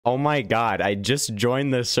Oh my god, I just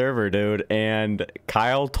joined the server, dude, and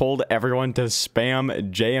Kyle told everyone to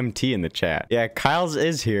spam JMT in the chat. Yeah, Kyle's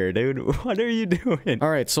is here, dude. What are you doing? All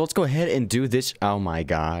right, so let's go ahead and do this. Oh my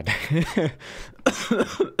god.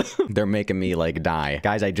 They're making me like die.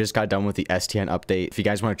 Guys, I just got done with the STN update. If you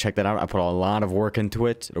guys want to check that out, I put a lot of work into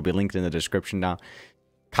it. It'll be linked in the description down.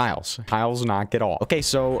 Kyle's knock it off. Okay,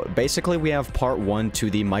 so basically we have part 1 to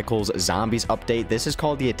the Michael's Zombies update. This is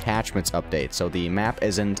called the attachments update. So the map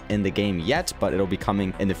isn't in the game yet, but it'll be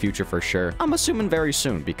coming in the future for sure. I'm assuming very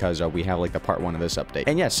soon because we have like the part 1 of this update.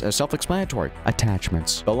 And yes, self-explanatory.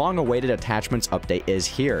 Attachments. The long-awaited attachments update is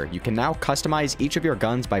here. You can now customize each of your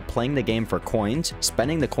guns by playing the game for coins,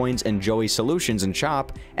 spending the coins in Joey Solutions and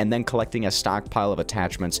shop, and then collecting a stockpile of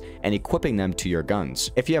attachments and equipping them to your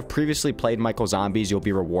guns. If you have previously played Michael Zombies, you'll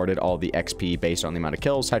be rewarded all the XP based on the amount of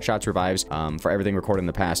kills, headshots, revives, for everything recorded in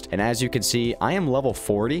the past. And as you can see, I am level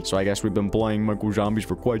 40, so I guess we've been playing Michael Zombies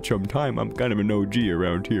for quite some time. I'm kind of an OG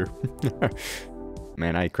around here.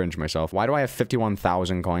 Man, I cringe myself. Why do I have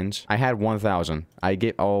 51,000 coins? I had 1,000. I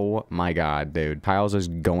get... Oh my god, dude. Kyle's is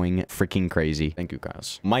going freaking crazy. Thank you,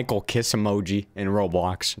 Kyle's. Michael kiss emoji in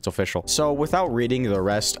Roblox. It's official. So without reading the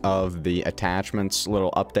rest of the attachments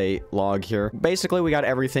little update log here, basically we got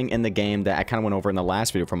everything in the game that I kind of went over in the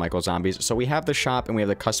last video for Michael Zombies. So we have the shop and we have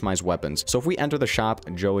the customized weapons. So if we enter the shop,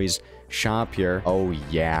 Joey's shop here, oh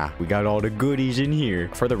yeah, we got all the goodies in here.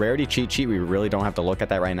 For the rarity cheat sheet, we really don't have to look at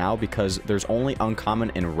that right now because there's only uncommon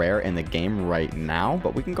and rare in the game right now,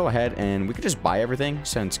 but we can go ahead and we can just buy everything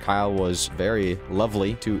since Kyle was very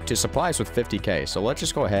lovely to supply us with 50k. So let's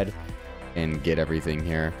just go ahead and get everything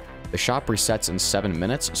here. The shop resets in 7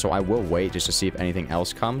 minutes, so I will wait just to see if anything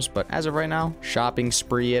else comes, but as of right now, shopping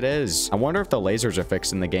spree it is. I wonder if the lasers are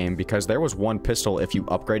fixed in the game, because there was one pistol, if you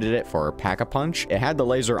upgraded it for Pack-a-Punch, it had the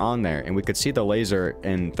laser on there, and we could see the laser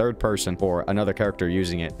in third person for another character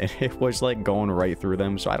using it, and it was like going right through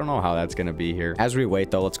them, so I don't know how that's gonna be here. As we wait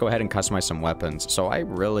though, let's go ahead and customize some weapons. So I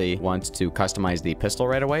really want to customize the pistol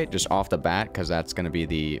right away, just off the bat, because that's gonna be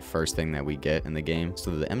the first thing that we get in the game.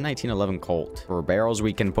 So the M1911 Colt. For barrels,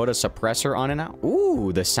 we can put a suppressor on it now.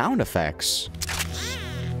 Ooh, the sound effects.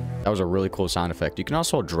 That was a really cool sound effect. You can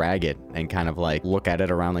also drag it and kind of like look at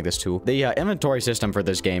it around like this too. The inventory system for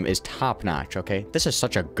this game is top notch, okay? This is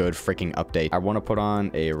such a good freaking update. I want to put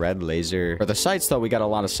on a red laser. For the sights though, we got a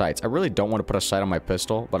lot of sights. I really don't want to put a sight on my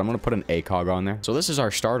pistol, but I'm going to put an ACOG on there. So this is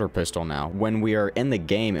our starter pistol now. When we are in the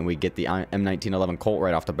game and we get the M1911 Colt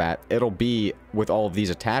right off the bat, it'll be with all of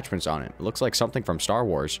these attachments on it. It looks like something from Star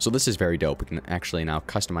Wars. So this is very dope. We can actually now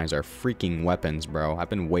customize our freaking weapons, bro.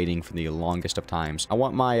 I've been waiting for the longest of times. I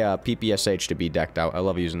want my PPSH to be decked out. I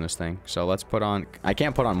love using this thing. So let's put on... I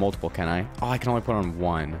can't put on multiple, can I? Oh, I can only put on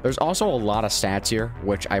one. There's also a lot of stats here,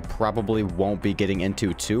 which I probably won't be getting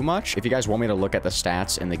into too much. If you guys want me to look at the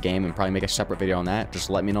stats in the game and probably make a separate video on that, just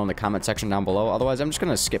let me know in the comment section down below. Otherwise, I'm just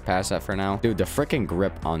gonna skip past that for now. Dude, the freaking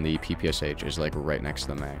grip on the PPSH is like right next to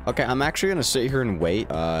the mag. Okay, I'm actually gonna sit here and wait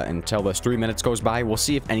until this 3 minutes goes by. We'll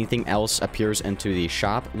see if anything else appears into the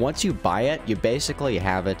shop. Once you buy it, you basically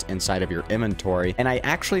have it inside of your inventory. And I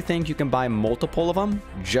actually think you can buy multiple of them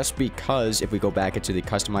just because if we go back into the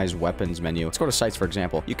customized weapons menu, let's go to sights, for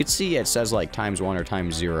example, you could see it says like ×1 or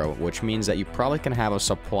 ×0, which means that you probably can have a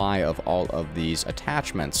supply of all of these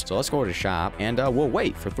attachments. So let's go to shop and we'll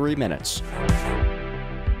wait for 3 minutes.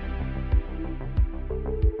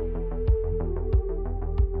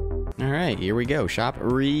 All right, here we go. Shop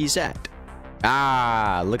reset.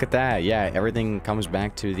 Ah, look at that. Yeah, everything comes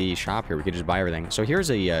back to the shop here. We can just buy everything. So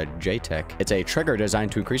here's a JTech. It's a trigger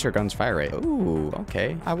designed to increase our gun's fire rate. Ooh,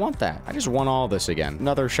 okay. I want that. I just want all this again.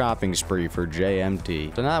 Another shopping spree for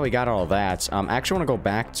JMT. So now that we got all that, I actually want to go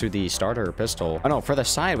back to the starter pistol. Oh no, for the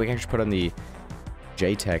side, we can actually put on the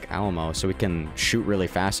JTech Alamo so we can shoot really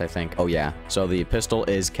fast, I think. Oh yeah, so the pistol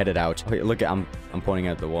is kitted out. Okay, look at, I'm pointing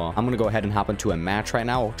at the wall. I'm gonna go ahead and hop into a match right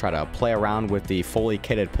now. We'll try to play around with the fully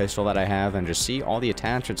kitted pistol that I have and just see all the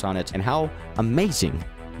attachments on it and how amazing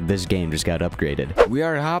this game just got upgraded. We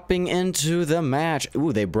are hopping into the match.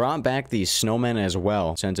 Ooh, they brought back the snowman as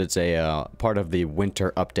well, since it's a part of the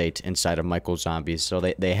winter update inside of Michael Zombies. So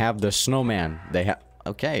they have the snowman. They have...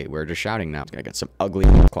 Okay, we're just shouting now. It's gonna get some ugly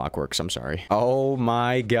clockworks. I'm sorry. Oh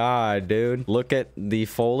my god, dude. Look at the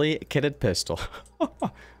fully kitted pistol.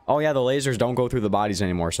 Oh yeah, the lasers don't go through the bodies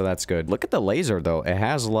anymore, so that's good. Look at the laser, though. It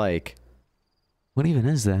has, like... What even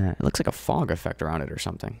is that? It looks like a fog effect around it or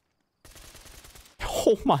something.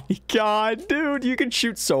 Oh my god, dude, you can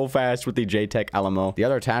shoot so fast with the JTech LMO. The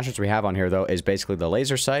other attachments we have on here, though, is basically the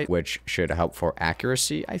laser sight, which should help for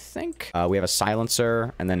accuracy, I think. We have a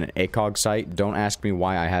silencer and then an ACOG sight. Don't ask me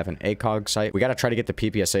why I have an ACOG sight. We got to try to get the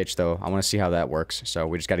PPSH, though. I want to see how that works. So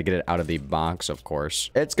we just got to get it out of the box, of course.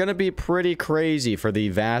 It's going to be pretty crazy for the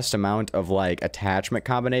vast amount of, like, attachment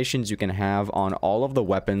combinations you can have on all of the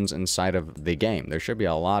weapons inside of the game. There should be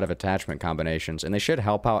a lot of attachment combinations, and they should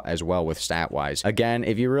help out as well with stat-wise. Again,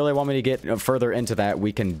 if you really want me to get further into that,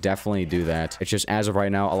 we can definitely do that. It's just, as of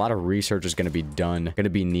right now, a lot of research is going to be done, going to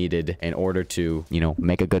be needed in order to, you know,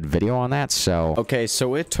 make a good video on that. So, okay,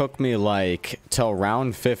 so it took me, like, till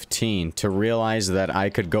round 15 to realize that I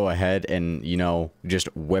could go ahead and, you know, just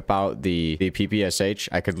whip out the PPSH.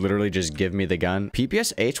 I could literally just give me the gun.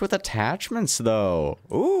 PPSH with attachments, though.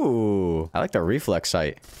 Ooh, I like the reflex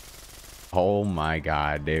sight. Oh my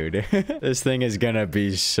god, dude. This thing is gonna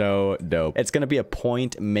be so dope. It's gonna be a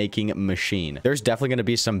point-making machine. There's definitely gonna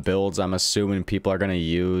be some builds I'm assuming people are gonna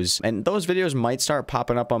use. And those videos might start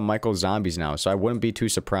popping up on Michael Zombies now, so I wouldn't be too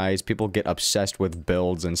surprised. People get obsessed with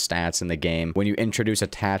builds and stats in the game when you introduce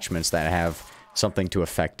attachments that have something to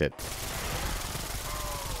affect it.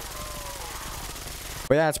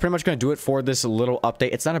 But yeah, that's pretty much going to do it for this little update.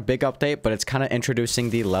 It's not a big update, but it's kind of introducing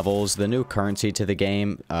the levels, the new currency to the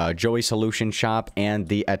game, Joey Solution Shop, and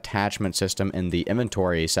the attachment system in the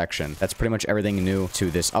inventory section. That's pretty much everything new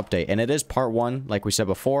to this update. And it is part 1, like we said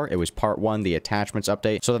before. It was part 1, the attachments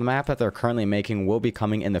update. So the map that they're currently making will be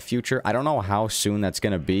coming in the future. I don't know how soon that's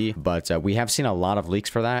going to be, but we have seen a lot of leaks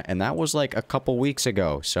for that, and that was like a couple weeks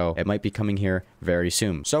ago. So it might be coming here very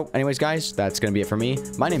soon. So anyways, guys, that's going to be it for me.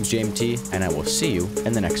 My name's JMT, and I will see you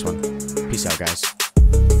in the next one. Peace out, guys.